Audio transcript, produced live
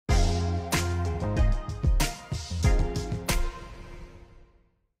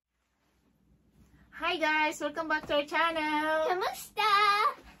Hi guys, welcome back to our channel.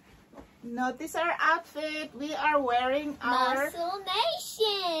 Kamusta? Notice our outfit. We are wearing our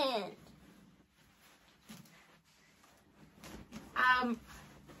Musclenation.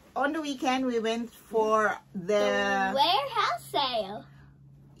 On the weekend we went for the warehouse sale.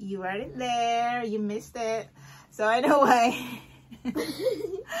 You weren't there. You missed it. So anyway,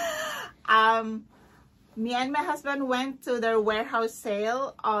 me and my husband went to their warehouse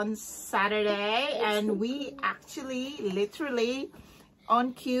sale on Saturday, and we actually literally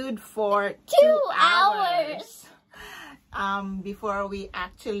on queued for 2 hours before we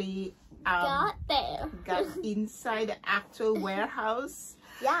actually got there. Got inside the actual warehouse.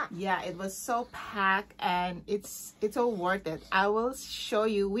 Yeah, it was so packed, and it's all worth it. We will show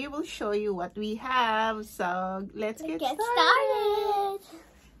you what we have. So let's get started.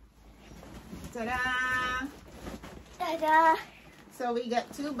 Ta-da! Ta-da! So we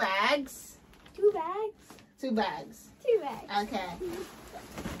got 2 bags. 2 bags? 2 bags. 2 bags. Okay.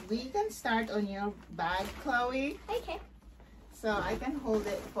 We can start on your bag, Chloe. Okay. So I can hold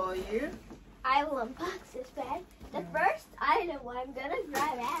it for you. I will unbox this bag. The first item I'm gonna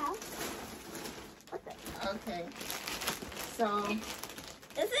grab out. What the? Okay.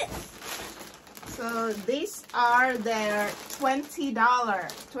 So these are their $20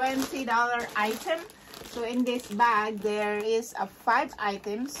 item. So in this bag there is 5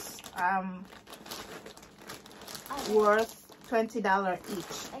 items worth $20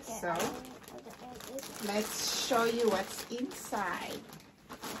 each. Okay, so let's show you what's inside.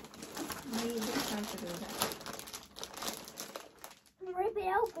 You don't have to do that. Rip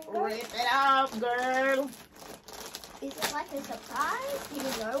it open, girl. Rip it up, girl. Is it like a surprise? Do you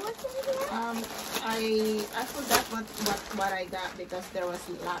know what's in here? I forgot what I got because there was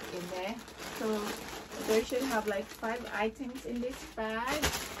a lot in there. So they should have like 5 items in this bag.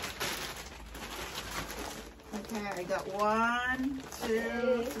 Okay, I got 1,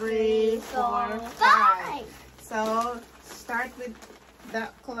 2, 3, 4, 5. So start with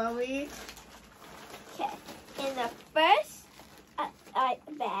that, Chloe. Okay, in the first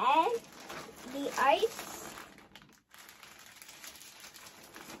bag, the ice.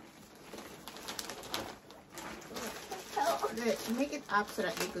 Okay, make it up so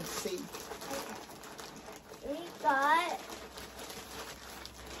that you could see. Okay. We got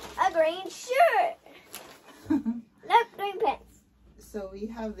a green shirt. No, green pants. So we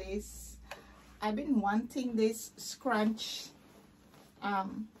have this. I've been wanting this scrunch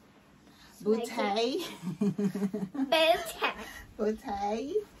bootay.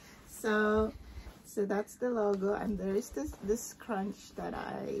 Bootay. So that's the logo, and there is this scrunch that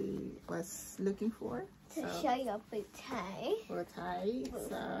I was looking for. To show you a bootay. Bootay.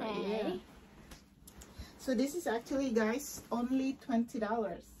 So yeah. So this is actually, guys, only $20.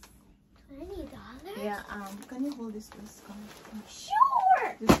 $20? Yeah. Can you hold this, please?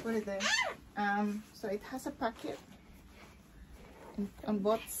 Sure. Just put it there. So it has a pocket on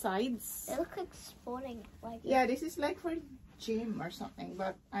both sides. It looks like sporting. Yeah, this is like for gym or something,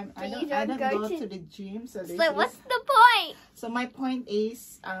 but I don't go to the gym, so this what's the point? So my point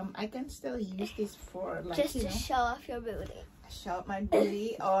is, I can still use this for like just to show off your booty. Show up my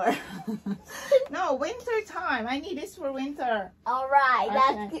booty, or no, winter time. I need this for winter. All right,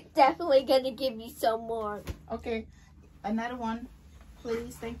 okay. That's definitely gonna give you some more. Okay, another one,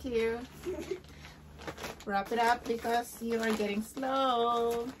 please. Thank you. Wrap it up because you are getting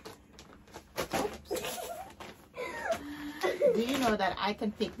slow. Oops. Do you know that I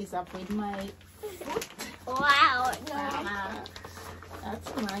can pick this up with my foot? Wow.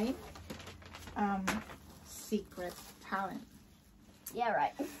 That's my secret talent. Yeah,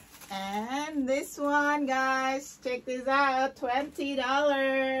 right. And this one, guys, check this out, $20.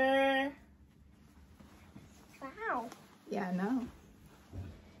 Wow. Yeah, I know.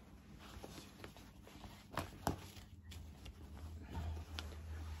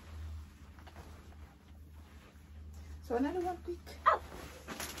 So another one, quick. Oh.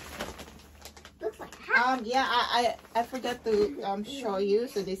 Looks like a hat. Yeah, I forgot to show you.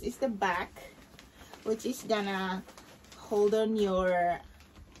 So this is the back, which is gonna hold on your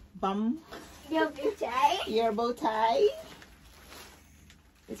bum. Your bow tie. Your bow tie.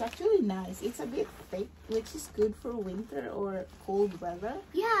 It's actually nice. It's a bit thick, which is good for winter or cold weather.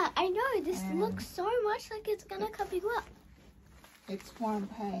 Yeah, I know. This looks so much like it's gonna cover you up. It's warm,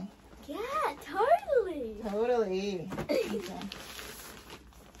 hey? Yeah, totally. Totally. Okay.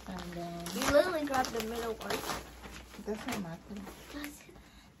 And then you literally grabbed the middle one. It doesn't matter.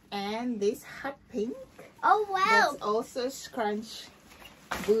 And this hot pink. Oh wow. That's also scrunch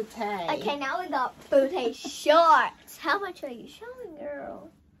bootay. Okay, now we got bootay shorts. How much are you showing, girl?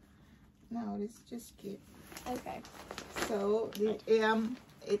 No, this is just cute. Okay. So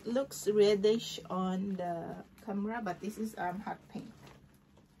it looks reddish on the camera, but this is hot pink,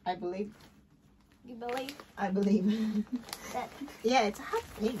 I believe. You believe? I believe. That. Yeah, it's hot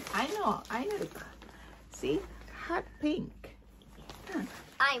pink. I know. See, hot pink. Huh.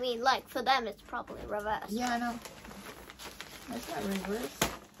 I mean, like, for them, it's probably reverse. Yeah, I know. That's not reverse.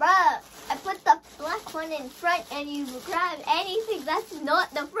 Bruh, I put the black one in front and you grab anything that's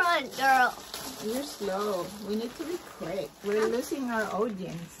not the front, girl. You're slow. We need to be quick. We're losing our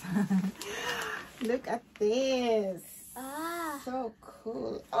audience. Look at this. Ah. So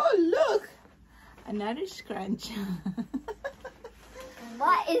cool. Oh, look. Another scrunch.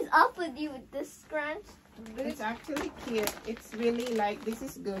 What is up with you with this scrunch? It's actually cute. It's really like, this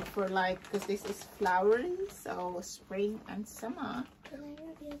is good for like, because this is flowery, so spring and summer. Can I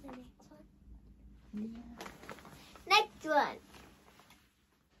review the next one? Yeah. Next one.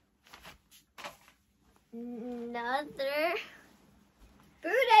 Another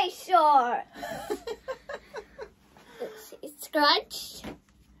birthday short. It's scrunch.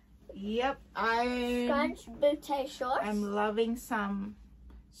 Yep, Scrunch birthday shorts. I'm loving some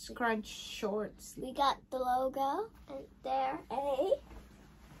scrunch shorts. We got the logo and there a.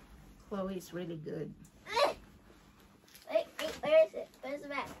 Chloe's really good. Wait, where is it? Where's the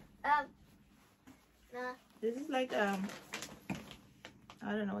back? Nah. This is like I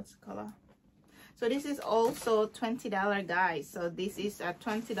don't know what's the color. So this is also $20, guys. So this is a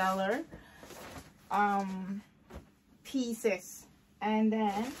 $20 pieces. And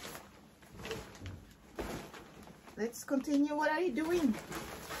then let's continue. What are you doing?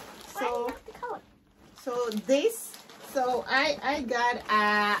 So I got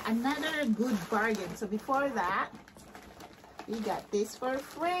another good bargain. So before that, we got this for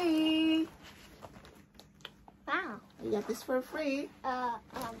free. Wow. We got this for free.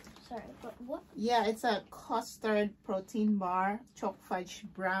 Sorry, but what? Yeah, it's a custard protein bar, choc fudge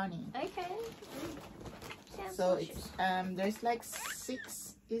brownie. Okay. So it's there's like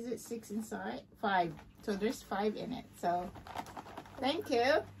 6. Is it 6 inside? 5. So there's 5 in it. So thank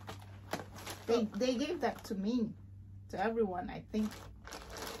you. They gave that to me, to everyone, I think.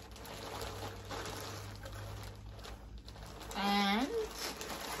 And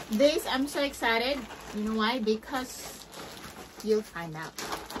this, I'm so excited. You know why? Because you'll find out.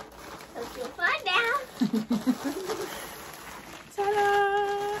 You'll find out.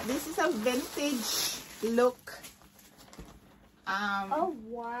 Ta-da! This is a vintage look oh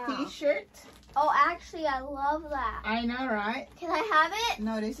wow. t-shirt. Oh, actually, I love that. I know, right? Can I have it?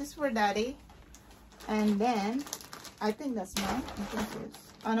 No, this is for daddy. And then I think that's mine. I think it is.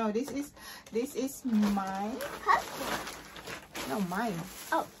 Oh no, this is mine. Husband. No, mine.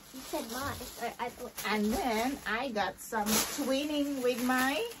 Oh, you said mine. I thought. And then I got some twinning with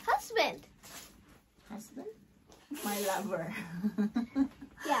my Husband. husband, my lover.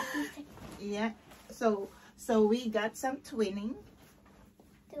 Yeah. Yeah. So we got some twinning.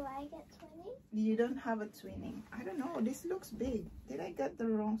 Do I get 20? You don't have a twinning. I don't know. This looks big. Did I get the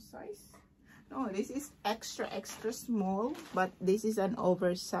wrong size? No, this is extra small, but this is an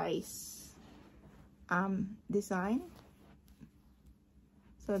oversized design.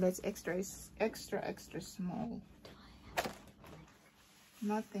 So that's extra small.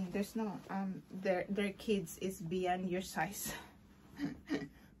 Nothing. There's no their kids is beyond your size.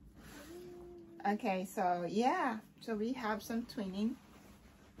 Okay, so yeah. So we have some twinning.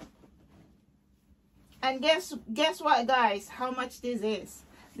 And guess what, guys? How much this is?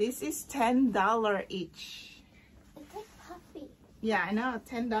 This is $10 each. It's like puffy. Yeah, I know,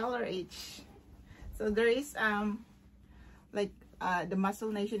 $10 each. So there is like the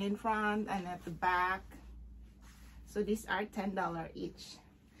Musclenation in front and at the back. So these are $10 each.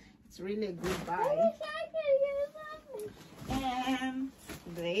 It's really a good buy. And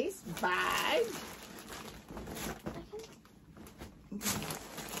this bag.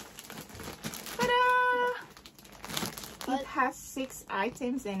 It has 6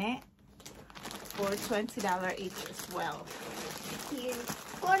 items in it for $20 each as well. You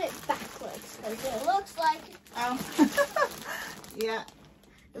put it backwards because it looks like yeah,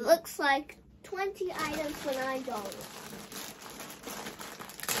 it looks like 20 items for $9.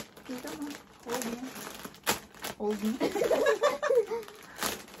 You don't know. Hold me.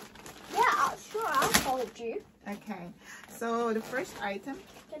 Yeah, sure, I'll hold you. Okay, so the first item.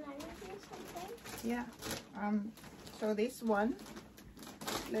 Can I review something? Yeah. So this one,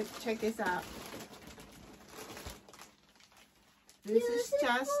 let's check this out. This is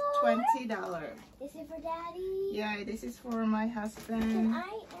just $20. Is it for Daddy? Yeah, this is for my husband. Can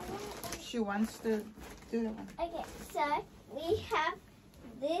I She wants to do that one. Okay, so we have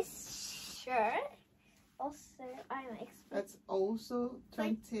this shirt. Also, I'm expensive. That's also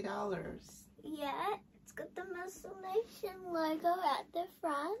 $20. Yeah, it's got the Musclenation logo at the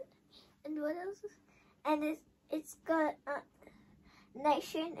front. And what else? And it's got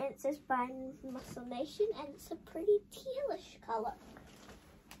Nation, and it says by Musclenation, and it's a pretty tealish color.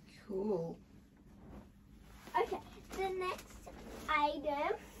 Cool. Okay, the next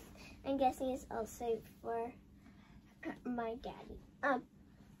item, I'm guessing, is also for my daddy.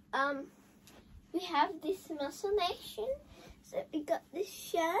 We have this Musclenation. So we got this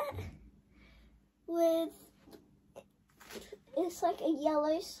shirt with, it's like a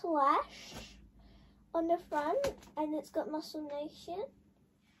yellow slash on the front, and it's got Musclenation.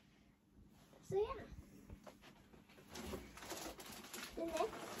 So yeah. The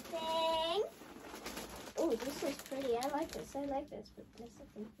next thing. Oh, this is pretty. I like this. I like this, but there's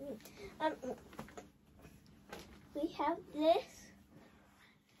something new. We have this.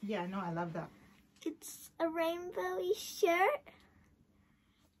 Yeah, no, I love that. It's a rainbowy shirt.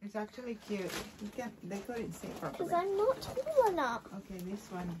 It's actually cute. They couldn't say properly. Because I'm not tall enough. Okay,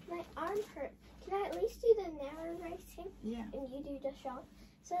 this one. My arm hurts. Can I at least do the narrating? Yeah. And you do the shot.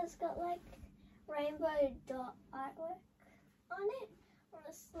 So it's got like rainbow dot artwork on it, on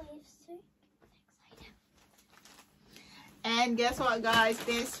the sleeves too. And guess what, guys?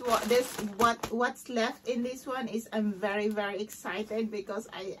 What's left in this one is, I'm very, very excited because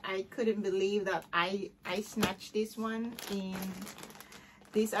I couldn't believe that I snatched this one in.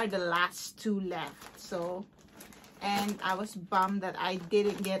 These are the last two left. So, and I was bummed that I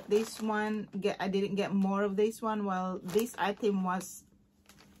didn't get this one. I didn't get more of this one while this item was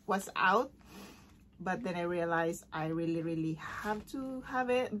out. But then I realized I really have to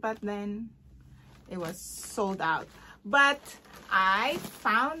have it. But then it was sold out. But I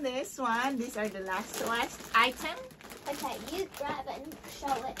found this one. These are the last item. Okay, you grab it and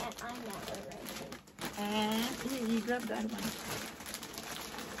show it, and I'm narrating. And you grab that one.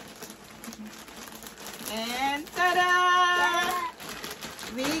 And ta-da! Yeah.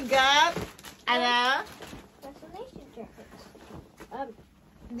 We got Musclenation jackets.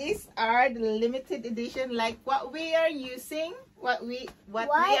 These are the limited edition, like what we are using, what we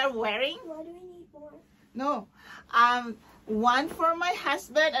are wearing. Why do we need more? No, one for my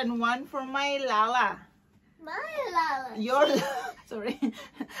husband and one for my Lala. My Lala. Your sorry.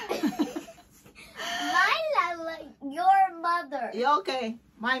 My Lala, your mother. Yeah, okay,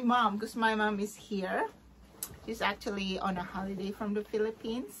 my mom, because my mom is here. She's actually on a holiday from the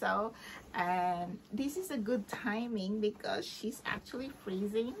Philippines, so and this is a good timing because she's actually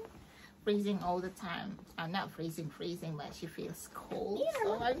freezing all the time. I'm not freezing, but she feels cold. Yeah.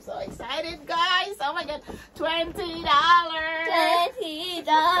 So I'm so excited, guys. Oh my god, $20.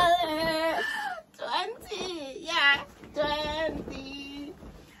 $20. 20, yeah, 20.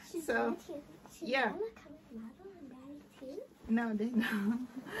 So yeah. No, they don't.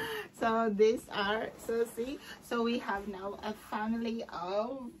 So these are, so see, so we have now a family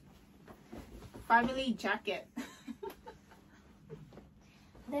jacket.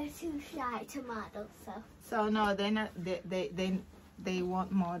 They're too shy to model, so. So no, they're not. They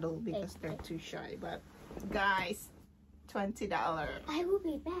won't model because they're too shy. But guys, $20. I will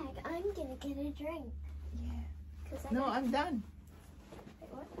be back. I'm gonna get a drink. Yeah. No, I'm done.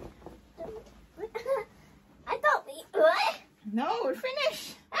 Wait, what? I thought we what? No, we're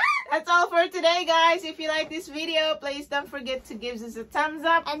finished. That's all for today, guys. If you like this video, please don't forget to give us a thumbs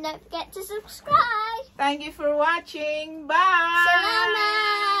up. And don't forget to subscribe. Thank you for watching. Bye.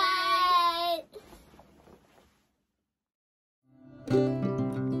 Salamat.